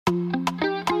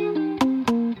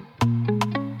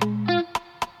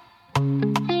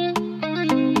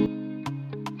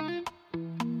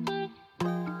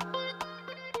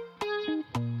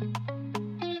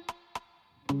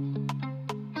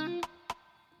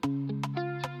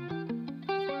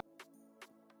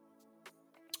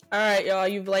All right, y'all.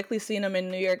 You've likely seen him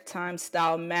in New York Times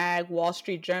style mag, Wall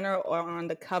Street Journal, or on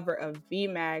the cover of V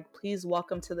Mag. Please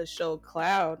welcome to the show,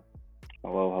 Cloud.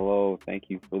 Hello, hello. Thank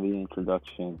you for the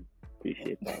introduction.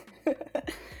 Appreciate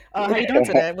that. How you doing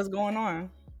today? What's going on?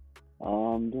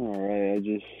 I'm doing alright. I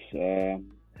just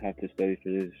have to study for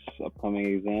this upcoming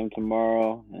exam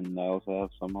tomorrow, and I also have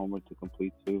some homework to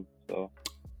complete too. So,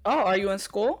 Oh, are you in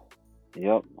school?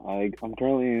 yep. I'm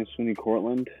currently in SUNY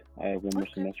Cortland. I have one more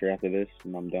Okay. semester after this,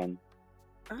 and I'm done.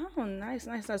 Oh, nice,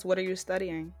 nice, nice. What are you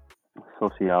studying?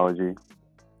 Sociology.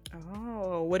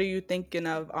 Oh, what are you thinking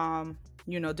of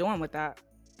doing with that?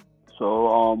 So,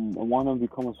 I want to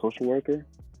become a social worker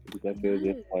because I feel as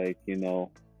if, Nice.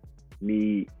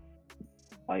 me,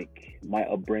 my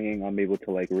upbringing, I'm able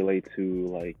to relate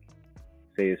to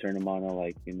say a certain amount of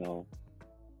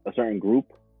a certain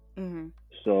group. Mm-hmm.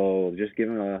 So just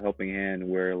giving a helping hand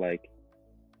where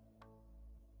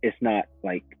it's not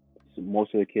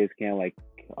most of the kids can't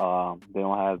they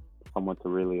don't have someone to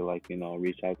really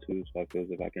reach out to. So I feel as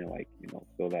if I can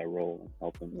fill that role and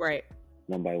help them Right.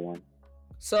 one by one.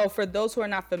 So, for those who are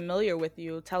not familiar with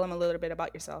you, tell them a little bit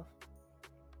about yourself.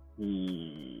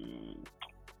 Hmm.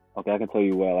 Okay, I can tell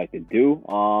you what I like to do.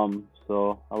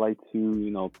 So I like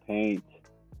to paint,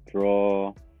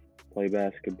 draw, play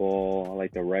basketball. I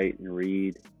like to write and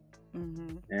read,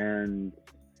 Mm-hmm. and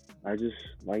I just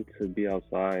like to be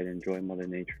outside, enjoy Mother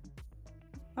Nature.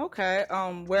 Okay.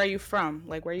 Where are you from?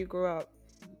 Like, where you grew up?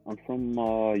 I'm from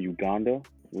Uganda.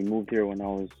 We moved here when I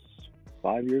was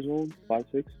 5 years old, 5,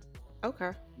 6.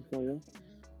 Okay. So yeah,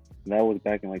 that was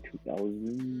back in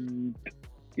 2000.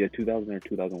 Yeah, 2000 or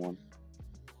 2001.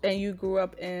 And you grew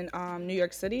up in New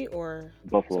York City or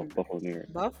Buffalo, somewhere? Buffalo, New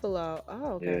York. Buffalo. Oh,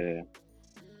 okay. Yeah,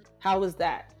 How was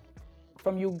that?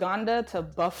 From Uganda to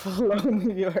Buffalo,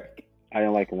 New York. I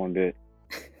didn't like it one bit.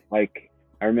 Like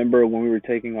I remember when we were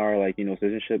taking our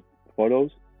citizenship photos.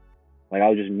 I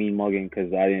was just mean mugging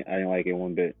because I didn't like it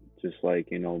one bit. Just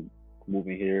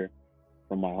moving here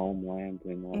from my homeland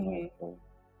and whatnot. Hmm.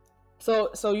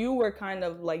 So So you were kind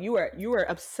of like you were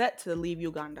upset to leave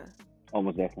Uganda.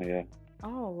 almost definitely, yeah.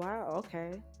 Oh wow,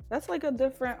 okay. That's like a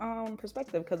different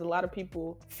perspective because a lot of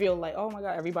people feel like, oh my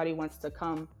god, everybody wants to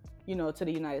come, to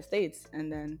the United States, and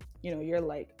then you're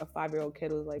like a 5-year-old kid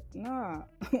who's like, nah,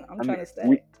 I'm I mean, trying to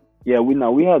stay.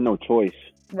 we had no choice.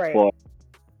 Right. But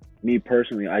me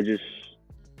personally, I just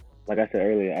like I said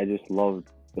earlier, I just loved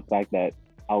the fact that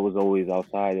I was always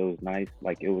outside. It was nice,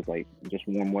 it was just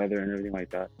warm weather and everything like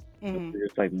that. So Hmm.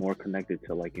 it's just more connected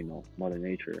to Mother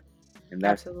Nature, and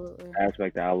that's Absolutely. the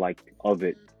aspect that I liked of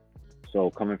it. So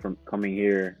coming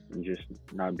here and just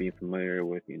not being familiar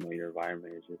with your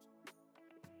environment is just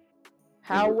it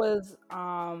How was was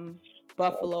uh,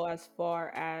 Buffalo as far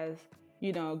as,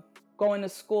 you know, going to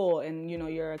school and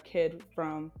you're a kid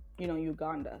from,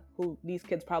 Uganda, who these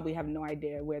kids probably have no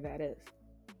idea where that is.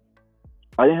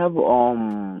 I didn't have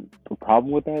a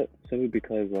problem with that simply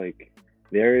because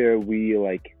the area we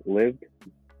lived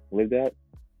at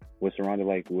was surrounded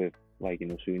with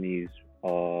Sunnis,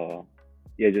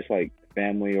 yeah, just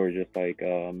family or just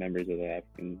members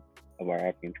of our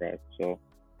African tribe. So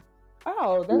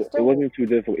Oh, that's it dope. wasn't too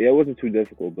difficult. Yeah, it wasn't too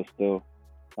difficult, but still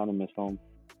kind of miss home.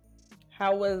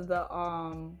 How was the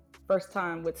first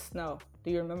time with snow?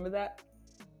 Do you remember that?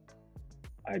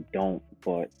 I don't,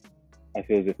 but I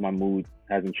feel as if my mood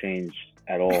hasn't changed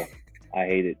at all. I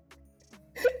hate it.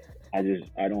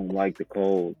 I don't like the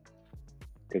cold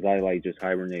because I just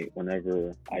hibernate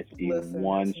whenever I see one Listen,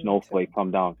 me too. snowflake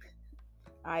come down.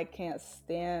 I can't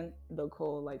stand the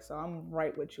cold, like, so I'm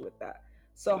right with you with that.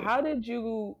 So Yeah. how did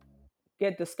you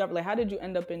get discovered? Like, how did you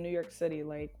end up in New York City?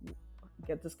 Like,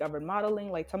 get discovered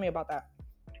modeling? Like, tell me about that.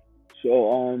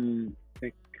 So I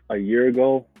think a year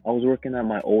ago I was working at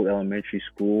my old elementary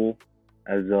school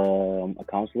as a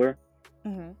counselor,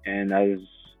 Hmm. and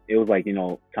it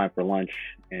was time for lunch,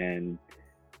 and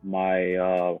my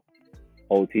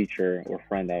old teacher or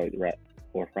friend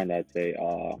I'd say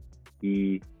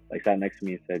he sat next to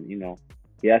me and said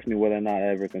he asked me whether or not I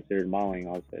ever considered modeling.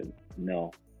 I said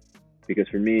no because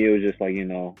for me it was just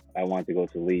I wanted to go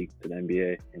to the league to the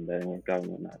NBA and that didn't work out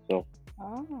and whatnot. So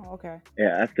Oh, okay.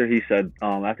 yeah, after he said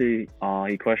after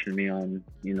he questioned me on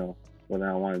whether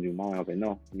I want to do modeling, I was like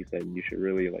no. He said you should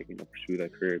really pursue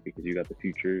that career because you got the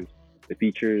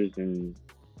features, and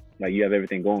you have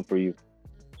everything going for you,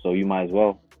 so you might as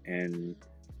well. And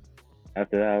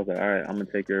after that, I was like, all right, I'm gonna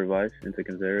take your advice into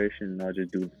consideration, and I'll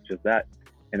just do just that.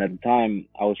 And at the time,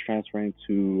 I was transferring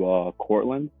to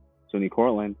Cortland, SUNY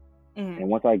Cortland, Hmm. and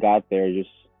once I got there, just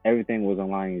everything was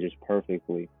aligning just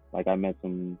perfectly. I met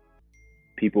some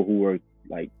people who were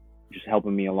like just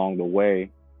helping me along the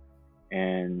way,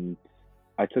 and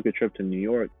I took a trip to New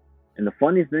York, and the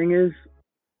funny thing is,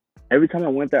 every time I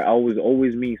went there, I was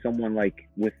always meet someone like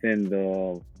within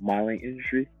the modeling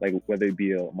industry, like whether it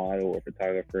be a model or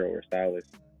photographer or a stylist,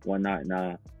 whatnot.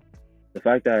 Nah, the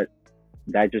fact that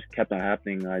that just kept on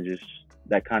happening,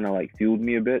 that kind of like fueled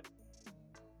me a bit.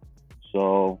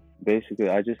 So basically,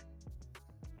 I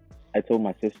told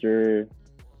my sister,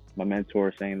 my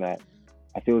mentor, saying that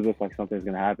I feel as if like something's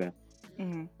gonna happen.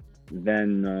 Mm-hmm.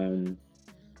 Then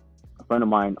a friend of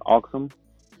mine, Oxum,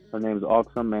 her name is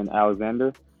Oxum and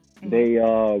Alexander. Mm-hmm. They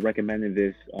recommended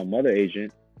this mother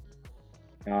agent,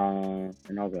 and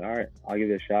I was like, all right, I'll give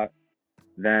it a shot.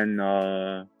 Then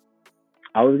I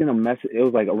was gonna message. It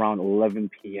was like around 11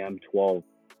 p.m., 12.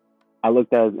 I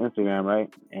looked at his Instagram,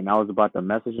 right, and I was about to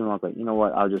message him. I was like, you know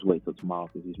what? I'll just wait till tomorrow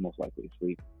because he's most likely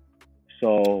asleep.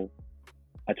 So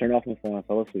I turned off my phone. I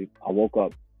fell asleep. I woke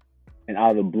up, and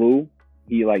out of the blue,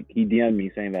 he DM'd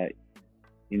me saying that,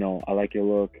 I like your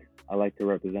look. I like to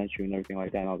represent you and everything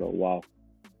like that. And I was like, wow.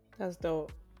 That's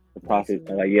dope. The process,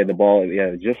 the ball,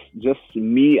 just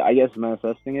me, I guess,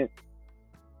 manifesting it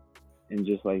and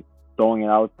just like throwing it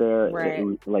out there.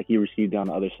 Right. Like he received it on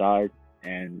the other side,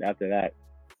 and after that,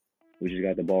 we just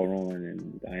got the ball rolling,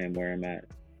 and I am where I'm at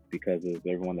because of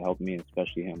everyone that helped me, and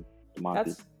especially him,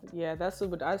 Demonte. That's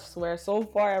super. I swear, so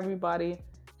far everybody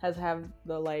has had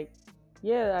the like,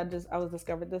 I was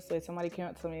discovered this way. Somebody came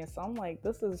up to me, and so I'm like,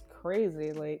 this is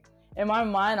crazy. Like in my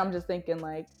mind, I'm just thinking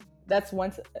like that's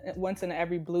once in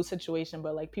every blue situation,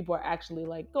 but like people are actually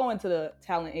like going to the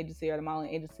talent agency or the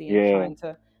modeling agency and trying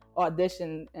to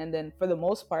audition, and then for the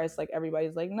most part, it's like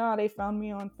everybody's like, nah, they found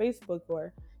me on Facebook,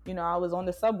 or I was on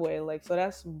the subway. Like, so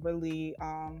that's really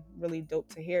really dope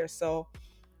to hear. So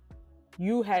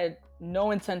you had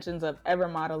no intentions of ever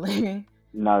modeling.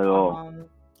 Not at all.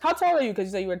 How tall are you? Because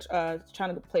you said you were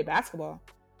trying to play basketball.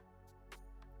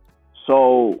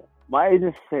 So my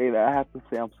agents say that I have to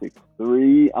say I'm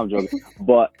 6'3". I'm joking,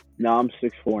 but now I'm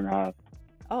 6'4.5".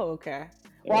 Oh, okay.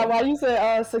 Yeah. Why you say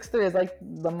 6'3" is like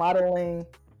the modeling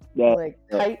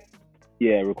height?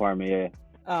 Yeah, requirement. Yeah.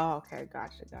 Oh, okay.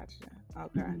 Gotcha.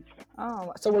 Okay. Mm-hmm.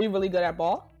 Oh, so were you really good at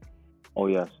ball? Oh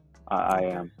yes, I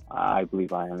am. I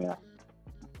believe I am. Yeah.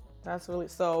 That's really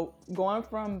so. Going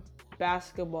from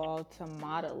basketball to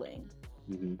modeling,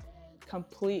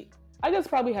 complete. I guess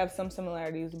probably have some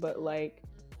similarities, but like,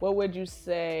 what would you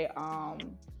say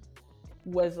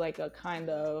was like a kind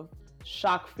of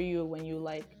shock for you when you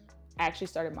like actually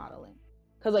started modeling?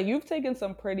 Because like you've taken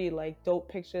some pretty like dope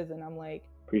pictures, and I'm like,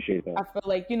 appreciate that. I feel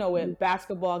like with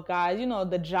basketball guys,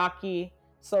 the jockey.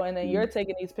 So and then you're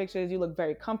taking these pictures, you look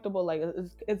very comfortable. Like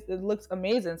it looks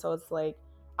amazing. So it's like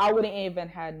I wouldn't even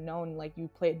had known like you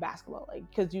played basketball, like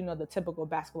because the typical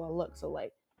basketball look. So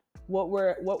like, what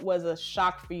was a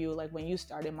shock for you, like when you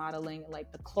started modeling,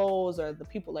 like the clothes or the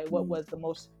people? Like, what was the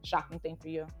most shocking thing for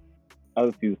you? I have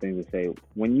a few things to say.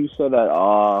 When you said that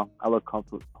I look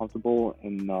comfortable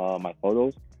in my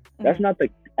photos, that's not the.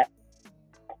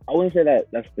 I wouldn't say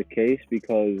that that's the case,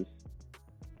 because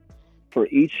for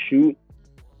each shoot,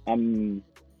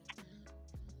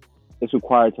 it's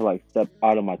required to like step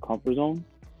out of my comfort zone,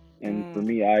 and for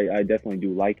me, I definitely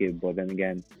do like it. But then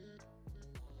again,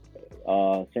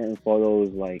 certain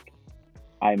photos, like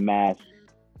I mask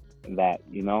that,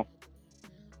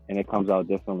 and it comes out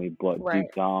differently. But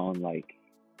deep down, like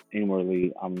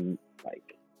inwardly, I'm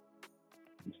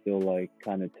still like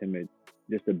kind of timid,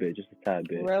 just a tad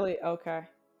bit. Really? Okay.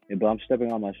 Yeah, but I'm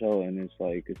stepping on my show, and it's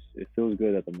like it feels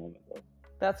good at the moment, though.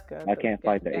 That's good. I can't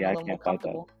fight that. Yeah, I can't fight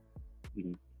that.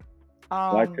 Mm-hmm.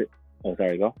 Oh,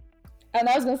 sorry, go. And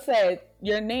I was gonna say,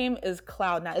 your name is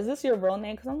Cloud. Now, is this your real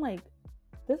name? Because I'm like,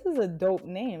 this is a dope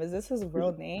name. Is this his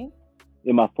real name?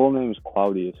 Yeah, my full name is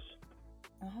Claudius.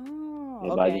 Oh,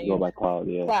 yeah, okay. I just go by Cloud.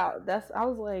 Yeah. Cloud. I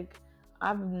was like,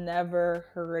 I've never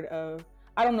heard of.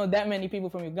 I don't know that many people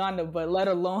from Uganda, but let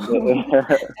alone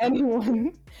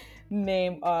anyone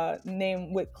name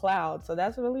with Cloud. So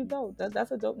that's really dope.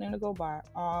 That's a dope name to go by.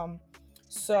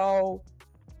 So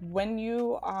when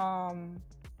you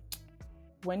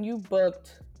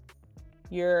booked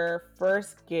your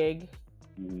first gig,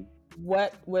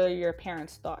 what were your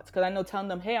parents' thoughts? Because I know telling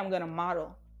them, hey, I'm gonna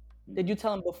model. Did you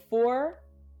tell them before,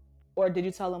 or did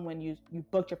you tell them when you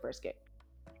booked your first gig?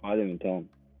 I didn't even tell them.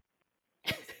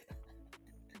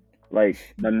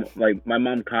 My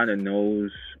mom kind of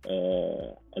knows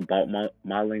about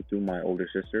modeling through my older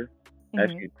sister.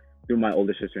 Actually, through my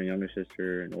older sister and younger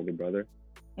sister and older brother.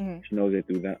 She knows it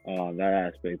through that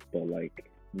aspect. But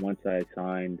like once I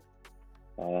signed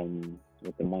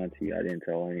with Demonte, I didn't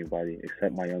tell anybody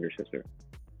except my younger sister.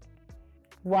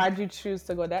 Why'd you choose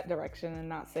to go that direction and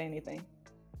not say anything?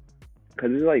 Cause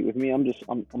it's like with me, I'm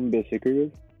a bit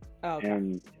secretive, Oh, okay.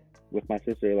 and with my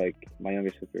sister, like my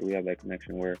younger sister, we have that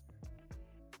connection where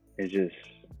it's just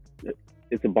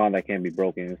it's a bond that can't be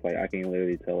broken. It's like I can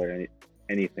literally tell her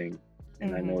anything,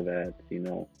 and I Mm-hmm. know that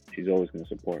she's always gonna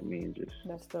support me and just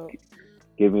That's dope.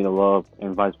 give me the love,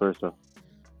 and vice versa.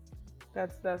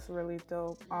 That's really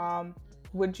dope.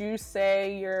 Would you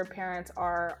say your parents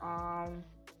are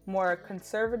more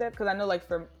conservative? Because I know like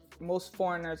for most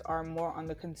foreigners are more on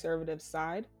the conservative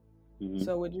side. Hmm.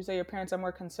 So would you say your parents are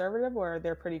more conservative, or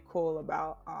they're pretty cool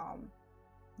about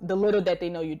the little that they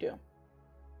know you do?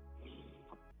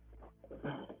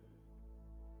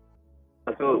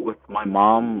 I feel with my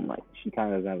mom, like she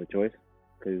kind of doesn't have a choice,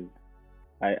 because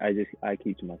I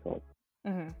keep to myself,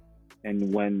 Mm-hmm.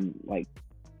 and when like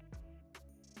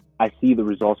I see the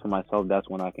results for myself, that's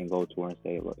when I can go to her and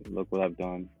say, look what I've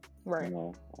done. You Right.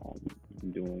 know,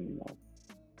 I'm doing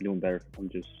doing better. I'm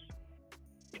just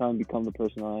trying to become the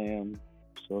person I am,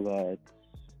 so that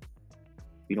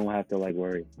you don't have to like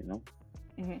worry.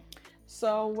 Mm-hmm.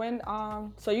 So when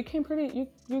so you came pretty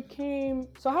you came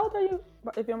so how old are you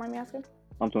if you don't mind me asking?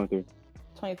 I'm 23.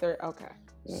 23rd. Okay.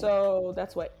 Yeah. So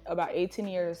that's what about 18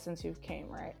 years since you came,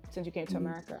 right? Since you came to Mhm.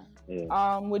 America.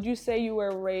 Yeah. Would you say you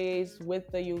were raised with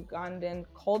the Ugandan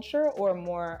culture or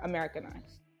more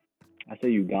Americanized? I say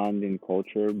Ugandan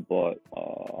culture, but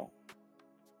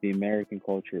the American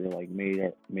culture like made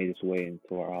its way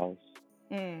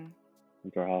Mm.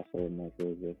 into our household, and I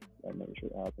feel as if that never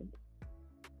should have happened.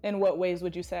 In what ways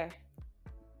would you say?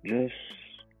 Just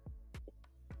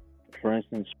for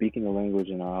instance, speaking the language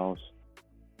in our house.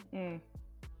 Mm.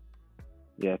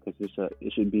 Yeah, because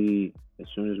it should be as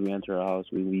soon as we enter our house,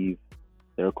 we leave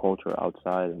their culture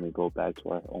outside and we go back to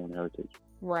our own heritage.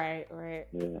 Right, right.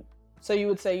 Yeah, So you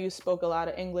would say you spoke a lot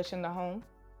of English in the home?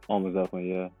 almost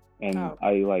definitely. Yeah, and Oh.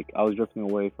 I was drifting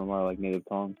away from our like native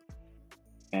tongue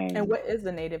And and what is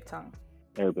the native tongue?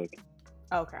 Arabic,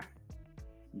 Okay.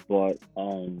 but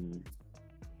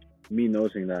me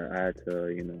noticing that I had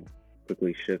to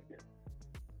quickly shift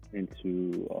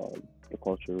into the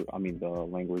culture. I mean the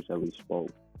language that we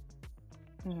spoke.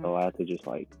 Hmm. So I had to just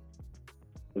like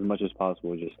as much as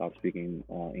possible just stop speaking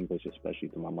English, especially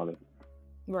to my mother.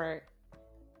 Right.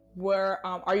 Where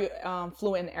are you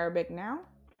fluent in Arabic now?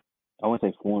 I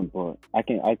wouldn't say fluent, but I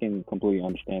can completely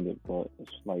understand it. But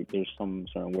it's like there's some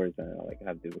certain words that I like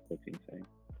have difficulty in saying.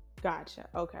 Gotcha.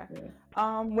 Okay.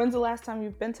 Yeah, When's the last time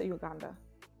you've been to Uganda?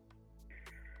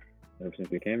 ever since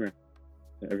we came here,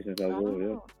 ever since I was little, yeah.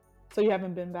 Oh. So you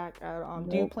haven't been back at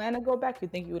do you No, plan to go back? You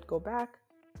think you would go back?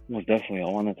 most definitely. I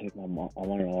want to take my mom. I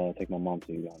want to take my mom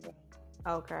to Uganda.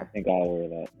 I Okay. think I'll wear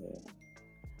that. Yeah.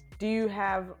 Do you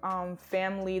have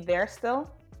family there still?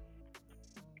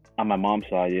 On my mom's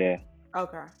side, yeah.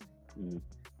 Okay. Mm.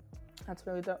 That's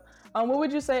really dope. What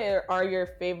would you say are your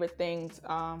favorite things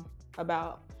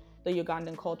about the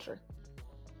Ugandan culture?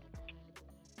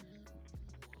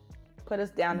 Put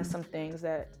us down to Mm. some things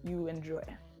that you enjoy.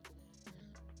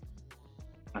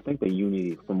 I think the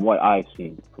unity, from what I've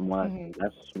seen, Hmm.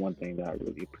 that's one thing that I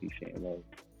really appreciate and love.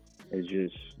 It's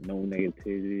just no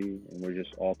negativity, and we're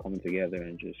just all coming together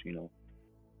and just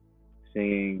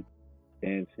singing,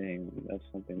 dancing. That's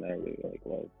something that I really like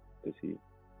love to see.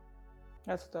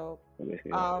 That's dope. So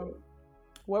basically, that's Um, it.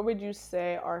 what would you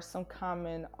say are some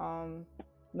common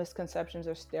misconceptions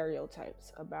or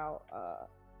stereotypes about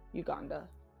Uganda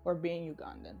or being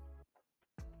Ugandan?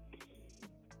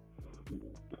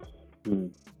 Hmm.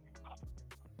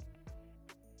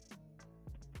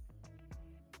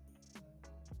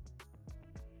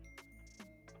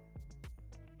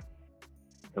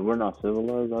 If we're not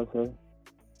civilized, I'd say.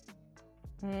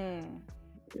 Hmm,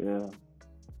 Yeah.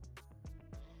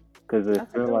 Because if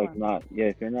that's a you're good like one. not, yeah,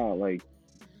 if you're not like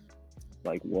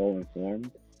well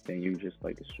informed, then you just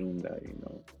like assume that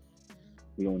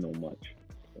we don't know much.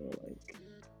 So like,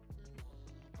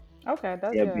 Okay,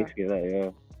 that's yeah, yeah. basically that. Yeah.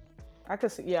 I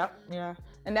could see. Yeah, yeah,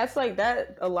 and that's like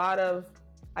that. A lot of,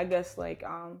 I guess, like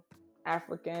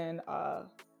African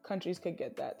countries could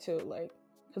get that too. Like,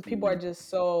 because people are Mm, just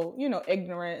so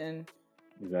ignorant and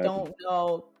exactly. don't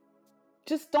know,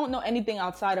 just don't know anything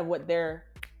outside of what they're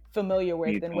familiar with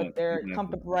You and don't what they're exactly.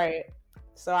 comfortable. Right.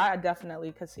 So I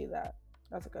definitely could see that.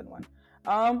 That's a good one.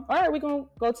 All right, we're gonna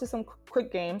go to some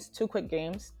quick games. Two quick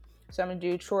games. So I'm gonna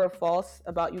do true or false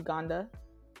about Uganda.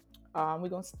 We're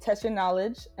gonna test your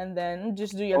knowledge and then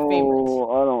just do your favorites.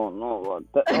 Oh, I don't know about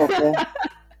that. Okay.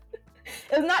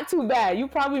 It's not too bad. You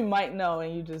probably might know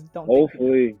and you just don't think you know.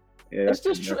 Hopefully, yeah, It's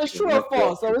just it's true or Let's go.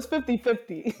 false. So it's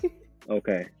 50-50.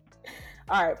 Okay.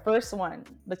 All right, first one.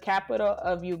 The capital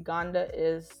of Uganda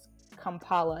is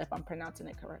Kampala, if I'm pronouncing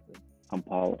it correctly.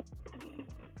 Kampala.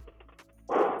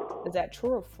 Is that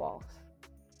true or false?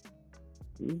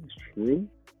 It's true.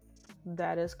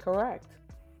 That is correct.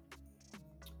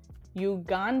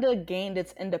 Uganda gained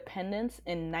its independence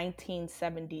in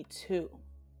 1972.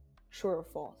 True or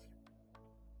false?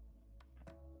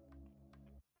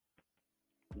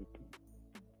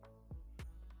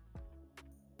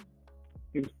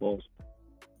 It's false.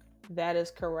 That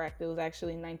is correct. It was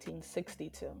actually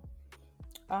 1962.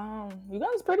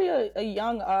 Uganda's pretty a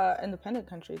young independent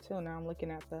country too. Now I'm looking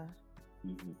at the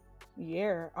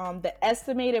year. The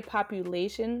estimated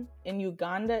population in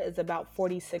Uganda is about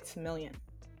 46 million.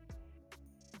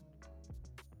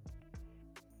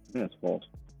 That's false.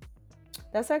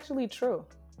 That's actually true.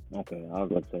 Okay, I was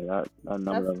going to say that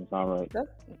number doesn't sound right.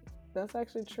 That's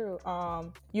actually true.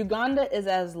 Uganda is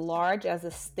as large as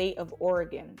the state of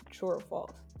Oregon. True or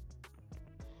false?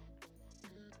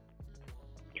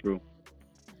 True.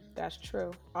 That's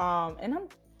true. And I'm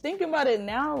thinking about it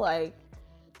now, like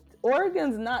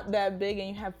Oregon's not that big, and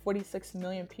you have 46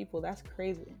 million people. That's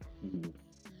crazy. Mm-hmm.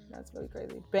 That's really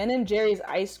crazy. Ben and Jerry's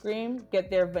ice cream get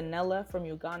their vanilla from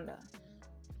Uganda.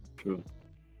 True.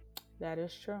 That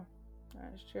is true.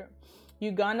 That is true.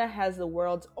 Uganda has the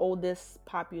world's oldest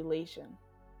population.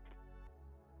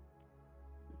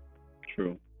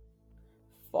 True.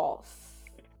 False.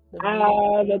 The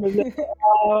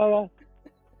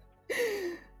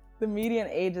median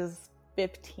age is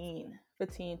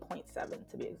 15.7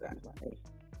 to be exact.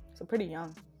 So pretty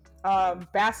young.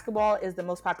 Basketball is the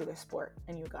most popular sport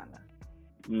in Uganda.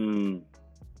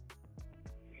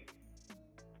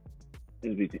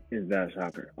 Is that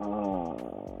soccer?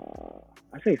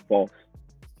 I say false.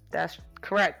 That's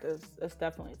correct. It's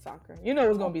definitely soccer. You know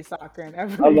it's going to be soccer in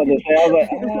every. I was about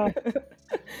to say,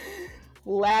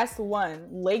 Last one.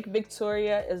 Lake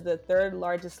Victoria is the third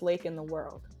largest lake in the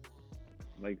world.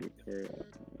 Lake Victoria.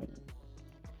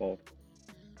 False.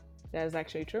 That is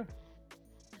actually true.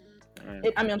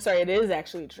 Right. I'm sorry. It is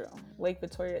actually true. Lake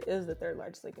Victoria is the third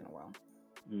largest lake in the world.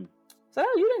 So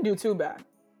you didn't do too bad.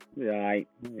 Yeah,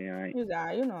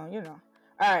 You know.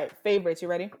 All right. Favorites. You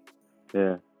ready?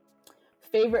 Yeah.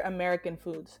 Favorite American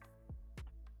foods?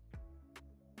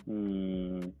 I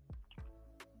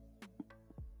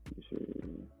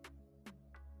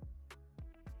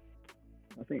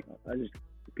think I just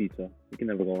pizza. You can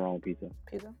never go wrong with pizza.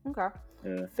 Pizza. Okay.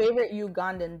 Yeah. Favorite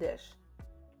Ugandan dish?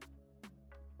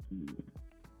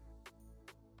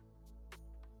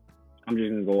 I'm just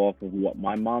gonna go off of what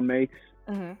my mom makes.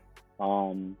 Mm-hmm.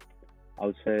 I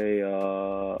would say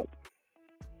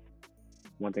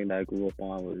one thing that I grew up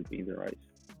on was beans and rice,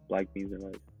 black beans and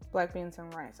rice. Black beans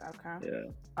and rice. Okay. Yeah.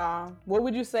 What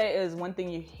would you say is one thing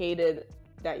you hated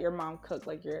that your mom cooked?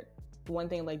 Like your one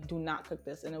thing, like do not cook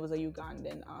this, and it was a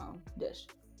Ugandan dish.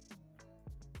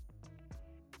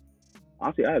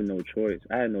 Honestly, I have no choice.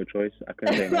 I had no choice. I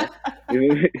couldn't say no. I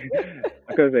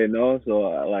couldn't say no,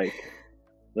 so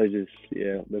let's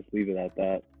leave it at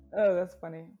that. Oh, that's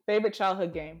funny. Favorite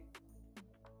childhood game?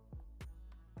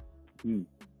 I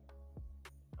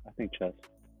think chess.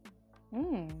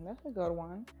 That's a good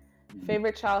one.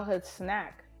 Favorite childhood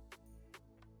snack?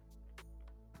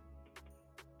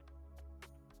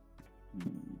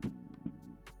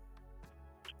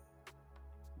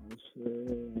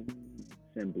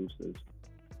 Sambusas.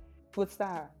 What's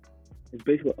that? It's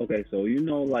basically okay. So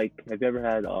like, have you ever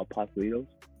had pastelitos?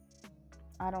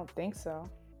 I don't think so.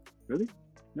 Really?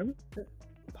 Never?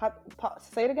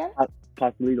 Say it again.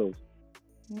 Pastelitos.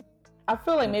 I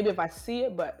feel like maybe if I see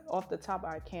it, but off the top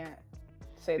I can't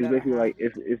say that. It's basically like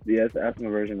it's the African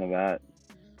version of that.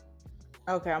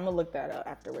 Okay, I'm gonna look that up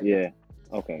after we're done.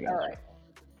 Okay. Gotcha.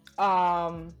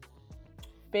 All right.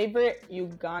 Favorite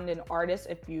Ugandan artist,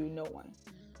 if you know one,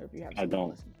 or if you have. I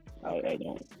don't. Okay. I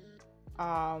don't.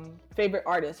 Favorite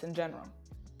artist in general.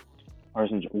 I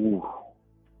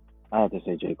have to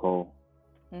say J. Cole.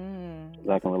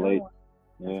 I can relate.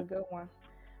 That's a good one.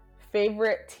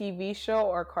 Favorite TV show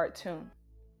or cartoon?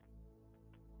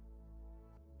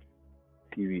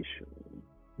 TV show.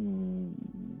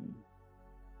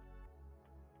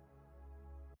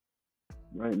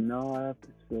 Right now, I have to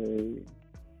say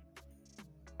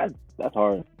that's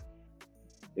hard.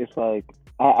 It's like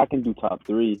I can do top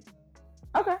 3.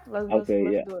 Okay, let's do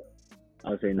it.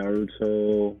 I'll say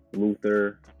Naruto,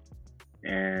 Luther,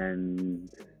 and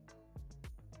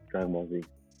Dragon Ball Z.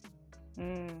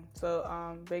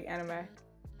 So big anime.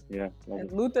 Yeah.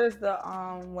 And Luther's the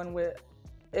one with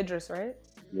Idris, right?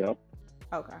 Yep.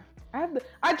 Okay.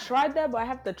 I tried that, but I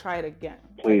have to try it again.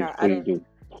 Please do.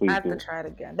 I have to try it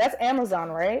again. That's Amazon,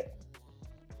 right?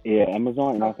 Yeah,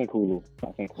 Amazon, and I think Hulu.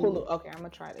 Hulu. Okay, I'm gonna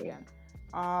try it again.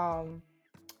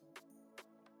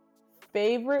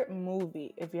 Favorite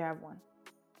movie, if you have one.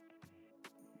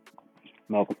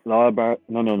 Malcolm.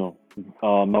 No.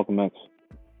 Malcolm X.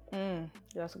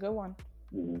 That's a good one.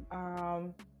 Mm-hmm.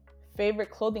 Favorite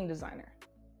clothing designer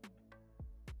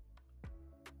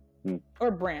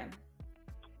or brand?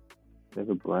 There's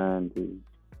a brand. Dude.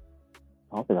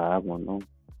 I don't think I have one though.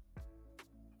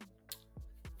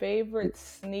 Favorite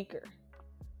sneaker?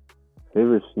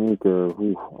 Favorite sneaker?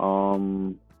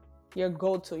 Your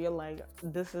go-to. You're like,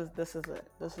 this is it.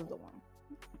 This is the one.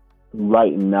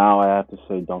 Right now, I have to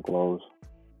say Dunk Lows.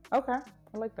 Okay,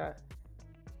 I like that.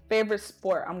 Favorite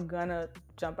sport? I'm gonna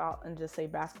jump out and just say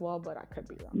basketball, but I could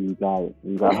be wrong. You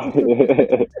got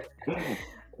it.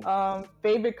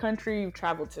 Favorite country you've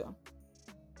traveled to?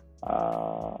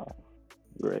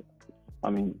 Great. I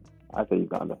mean, I say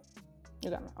Uganda.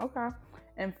 Uganda. Okay.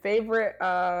 And favorite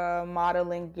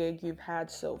modeling gig you've had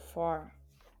so far?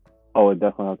 Oh, it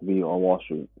definitely has to be on Wall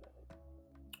Street.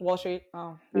 Wall Street.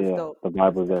 Oh, that's dope. The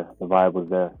vibe was there. The vibe was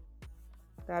there.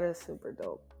 That is super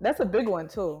dope. That's a big one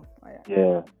too.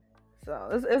 Yeah. So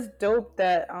it's dope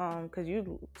that because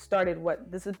you started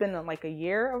what? This has been like a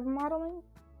year of modeling.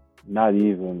 Not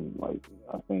even like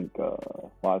I think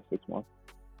 5-6 months.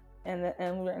 And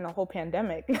we're in a whole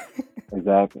pandemic.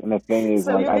 Exactly. And the thing is,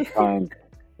 so like I signed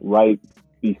right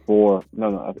before.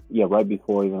 Right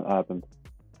before it even happened.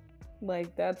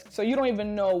 Like that's so you don't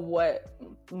even know what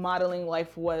modeling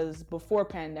life was before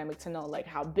pandemic to know like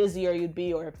how busier you'd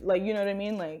be or if, like you know what I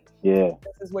mean, like this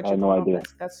is what you're no idea.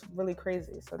 That's really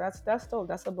crazy. So that's dope.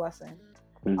 That's a blessing.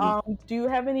 Mm-hmm. Do you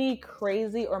have any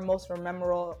crazy or most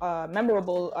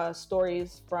memorable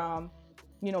stories from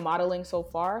modeling so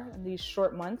far in these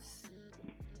short months?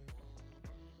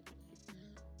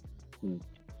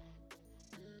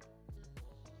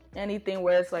 Anything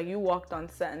where it's like you walked on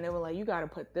set and they were like, you got to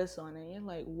put this on, and you're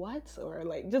like, what? Or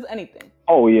like just anything.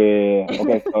 Oh yeah.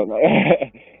 Okay. So,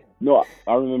 no,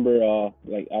 I remember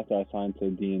like after I signed to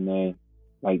DNA,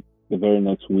 like the very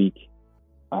next week,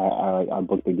 I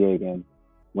booked a gig, and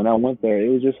when I went there, it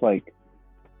was just like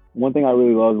one thing I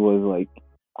really loved was like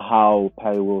how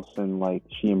Patty Wilson, like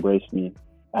she embraced me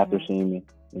after seeing me.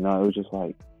 You know, it was just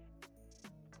like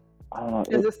I don't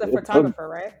know. Is this the photographer,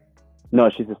 right? No,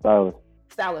 she's a stylist.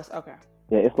 Stylist, okay.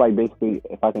 Yeah, it's like basically,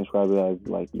 if I can describe it as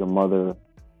like your mother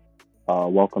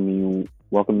welcoming you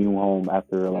home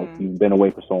after like you've been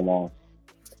away for so long.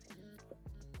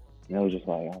 And it was just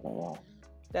like I was like, wow.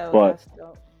 That's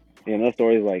dope. Yeah, no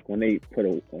stories like when they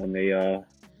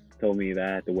told me that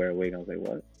I had to wear a wig, I was like,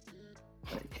 what?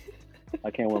 Like,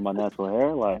 I can't wear my natural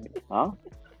hair? Like, huh?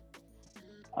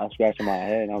 I was scratching my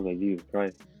head and I was like, Jesus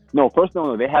Christ. No, first of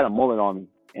all, they had a mullet on me.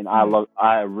 And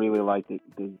I really liked it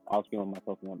because I was feeling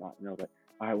myself and whatnot. And I was like,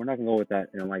 all right, we're not going to go with that.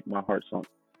 And like my heart sunk.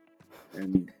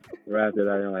 And right after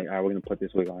that, they're like, all right, we're going to put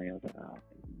this wig on you. I was like,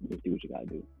 just do what you got to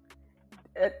do.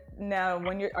 Now,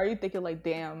 are you thinking like,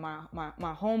 damn, my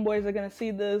homeboys are going to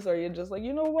see this? Or you're just like,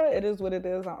 you know what? It is what it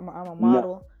is. I'm a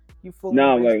model. You fully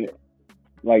embrace it.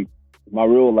 Like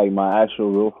my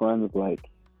actual real friends, like,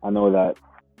 I know that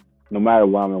no matter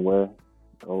what I'm going to wear,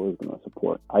 they're always going to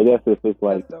support. I guess if it's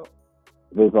like,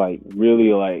 if it's like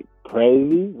really like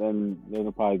crazy, then they're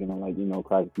probably gonna like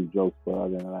crack a few jokes. But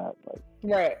other than that, like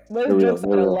right, but it's jokes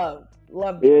out of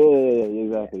love. Yeah,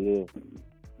 exactly. Yeah.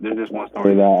 There's this one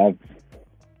story that I've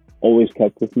always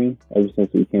kept with me ever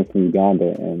since we came from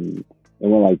Uganda, and it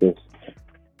went like this.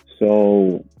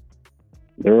 So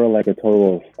there were like a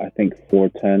total of I think 4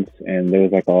 tents, and there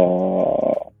was like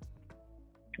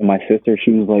my sister.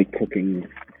 She was like cooking.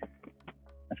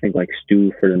 I think like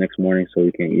stew for the next morning so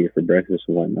we can eat it for breakfast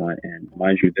and whatnot. And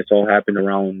mind you, this all happened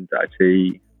around, I'd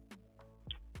say,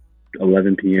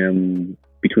 11 p.m.,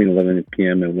 between 11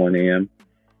 p.m. and 1 a.m.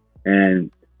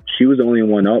 And she was the only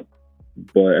one up,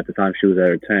 but at the time she was at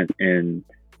her tent and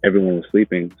everyone was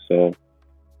sleeping. So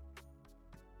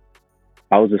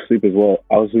I was asleep as well,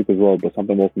 but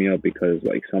something woke me up because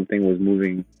like something was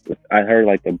moving. I heard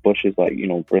like the bushes like,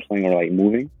 bristling or like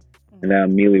moving, and that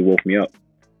immediately woke me up.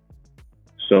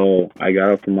 So I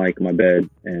got up from like my bed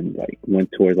and like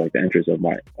went towards like the entrance of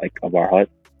our hut.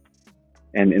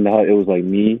 And in the hut, it was like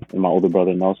me and my older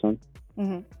brother Nelson.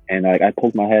 Mm-hmm. And like I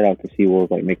poked my head out to see what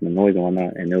was like making the noise and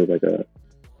whatnot, and it was like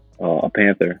a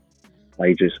panther,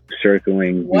 like just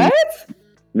circling. What?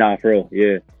 Nah, for real,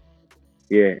 yeah.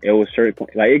 It was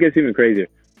circling. Like it gets even crazier.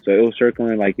 So it was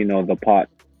circling like the pot,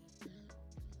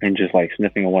 and just like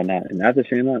sniffing and whatnot. And after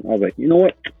seeing that, I was like, you know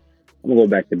what? I'm gonna go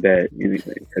back to bed because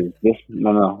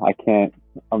I can't.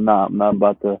 I'm not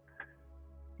about to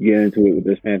get into it with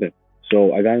this panther.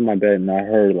 So I got in my bed and I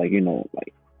heard like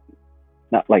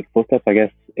not like footsteps. I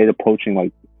guess it approaching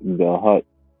like the hut,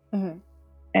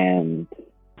 and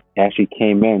it actually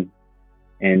came in,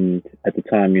 And at the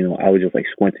time, I was just like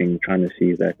squinting, trying to see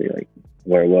exactly like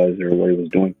where it was or what he was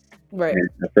doing. Right. And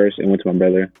at first, it went to my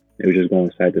brother. It was just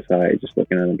going side to side, just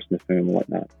looking at him, sniffing him and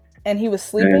whatnot. And he was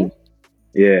sleeping? And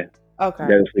yeah, Okay.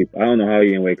 dead asleep. I don't know how he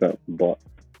didn't wake up, but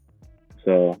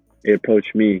so it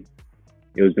approached me.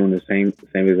 It was doing the same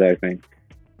exact thing.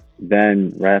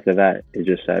 Then right after that, it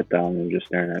just sat down and was just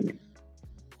staring at me.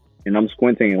 And I'm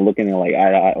squinting and looking at like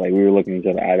eye to eye, like we were looking at each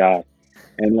other eye to eye,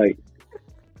 and like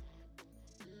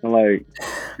I'm like,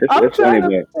 I'm it's funny, trying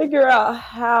to but figure out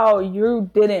how you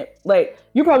didn't, like,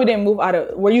 you probably didn't move out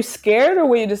of, were you scared or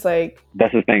were you just like,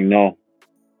 that's the thing. No,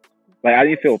 like I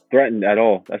didn't feel threatened at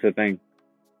all. That's the thing.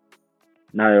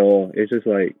 Not at all. It's just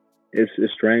like it's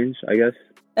strange, I guess.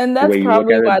 and The that's way you look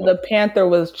probably at it, why but the panther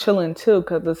was chilling too,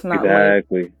 because it's not like,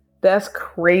 exactly. that's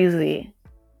crazy.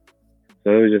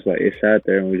 So it was just like it sat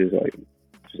there and we just like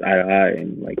just eye to eye,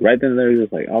 and like right then and there, it was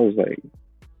just like I was like,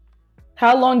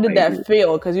 How long did like that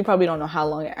feel? Because you probably don't know how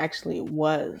long it actually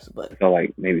was, but it felt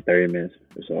like maybe 30 minutes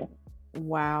or so.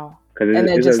 wow. Because And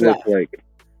then it's just as if left. like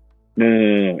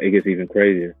no, it gets even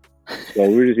crazier. So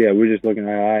we're just looking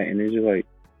eye to eye, and it's just like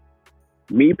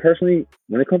me personally,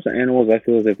 when it comes to animals, I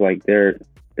feel as if like they're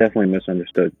definitely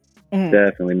misunderstood. Mhm.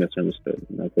 Definitely misunderstood.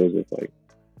 I feel as if like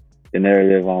the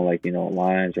narrative on like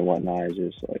lines or whatnot is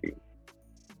just like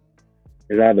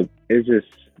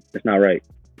it's not right,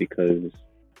 because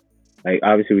like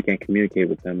obviously we can't communicate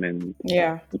with them, and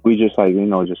Yeah. if we just like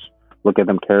just look at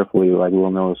them carefully, like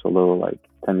we'll notice a little like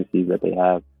tendencies that they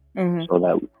have, Mhm. so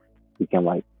that we can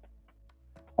like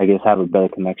I guess have a better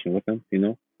connection with them,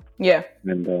 Yeah.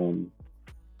 And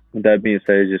with that being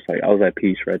said, it's just like I was at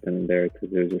peace right then and there,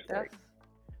 because it was just like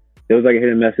there was like a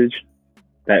hidden message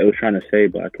that it was trying to say,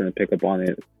 but I couldn't pick up on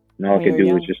it, and all I could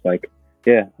do was just like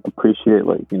appreciate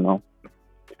like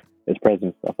his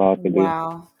presence. That's all I could do.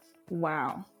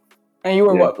 Wow. And you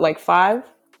were Yeah. what, like 5?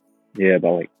 Yeah,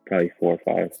 about like probably 4 or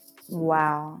 5.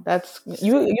 Wow. That's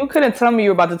you couldn't tell me you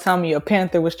were about to tell me a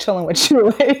panther was chilling with you.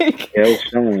 Like, Yeah, it was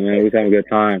chilling, man. We was having a good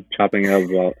time chopping it up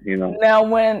about now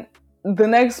when the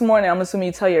next morning, I'm assuming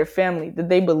you tell your family, did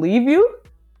they believe you?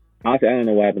 Honestly, I don't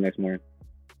know what happened next morning.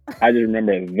 I just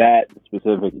remember that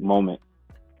specific moment.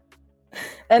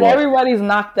 And But everybody's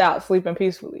knocked out, sleeping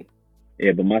peacefully.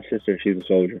 yeah, but my sister, she's a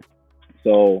soldier,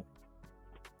 so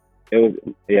it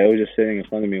was just sitting in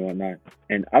front of me one night,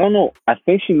 and I don't know. I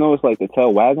think she noticed like the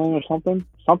tail waggling or something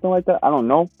like that. I don't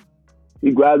know.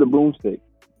 She grabbed the broomstick,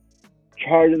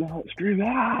 charging out, screaming,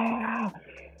 ah!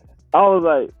 I was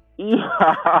like,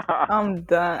 yeah. I'm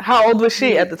done. How old was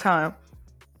she at the time?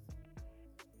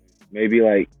 Maybe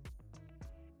like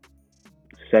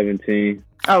 17.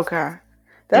 Okay.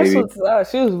 That's Maybe. what's up.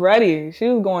 She was ready. She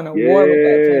was going to Yeah. war with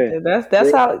that panther.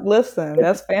 That's Bro, how. Listen,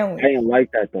 that's family. I didn't like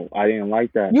that though. I didn't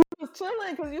like that. You was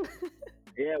chilling because you.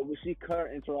 Yeah, well, she cut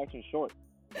her interaction short.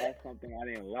 That's something I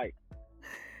didn't like.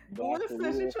 But I Listen,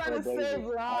 salute she her trying to for save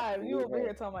blazing. lives. You over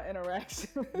here talking about interaction.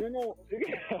 No.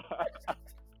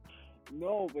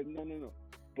 No, but no.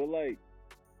 But like,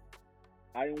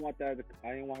 I didn't want that. I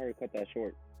didn't want her to cut that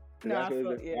short. No, I feel,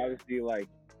 obviously like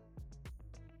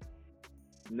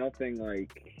nothing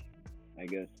like. I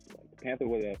guess like, the Panther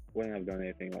wouldn't have done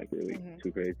anything like really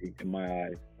too crazy in my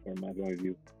eyes or my point of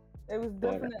view. It was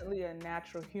definitely a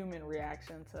natural human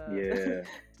reaction to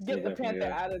get the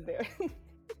panther out of there.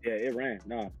 Yeah, it ran.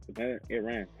 No, the panther, it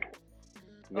ran.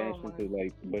 Vanished into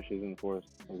like the bushes in the forest.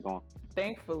 It was gone.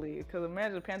 Thankfully, because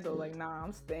imagine the panther was like, "Nah,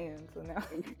 I'm staying." So now.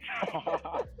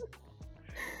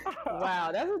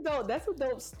 Wow, that's a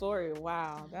dope story.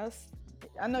 Wow,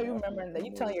 I know you remember that.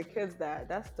 You telling your kids that.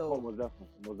 That's dope. Oh, most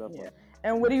definitely. Yeah.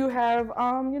 And what do you have?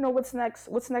 What's next?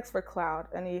 What's next for Cloud?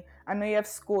 I know you have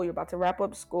school. You're about to wrap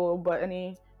up school, but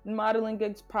any modeling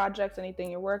gigs, projects,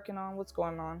 anything you're working on? What's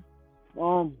going on?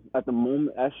 At the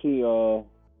moment, actually,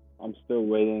 I'm still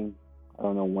waiting. I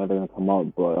don't know when they're gonna come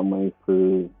out, but I'm waiting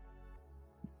for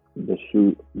the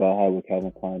shoot that I had with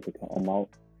Calvin Klein to come out.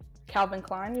 Calvin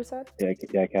Klein, you said?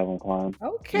 Yeah, Calvin Klein.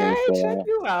 Okay, check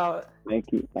you out.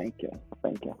 Thank you.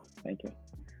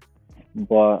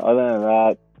 But other than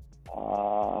that,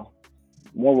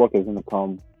 more work is gonna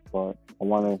come, but I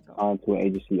want to go to an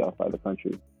agency outside the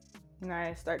country.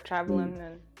 Nice. Start traveling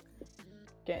and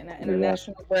getting that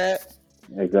international bread.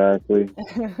 Exactly.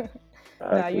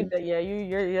 Nah, you're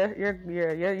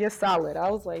solid.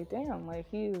 I was like, damn, like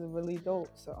he's really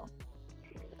dope. So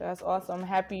that's awesome. I'm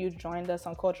happy you joined us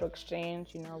on Cultural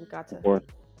Exchange. We got to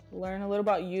learn a little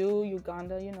about you,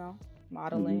 Uganda.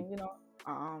 Modeling.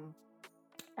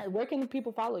 Where can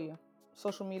people follow you?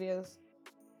 Social medias.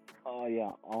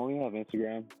 Yeah, I only have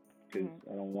Instagram because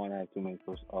I don't want to have too many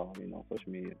social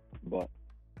media. But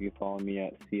you can follow me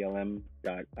at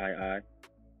clm.ii.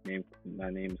 My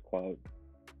name is Cloud.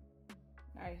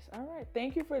 Nice. All right.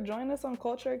 Thank you for joining us on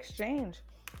Culture Exchange.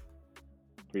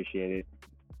 Appreciate it.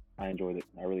 I enjoyed it.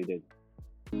 I really did.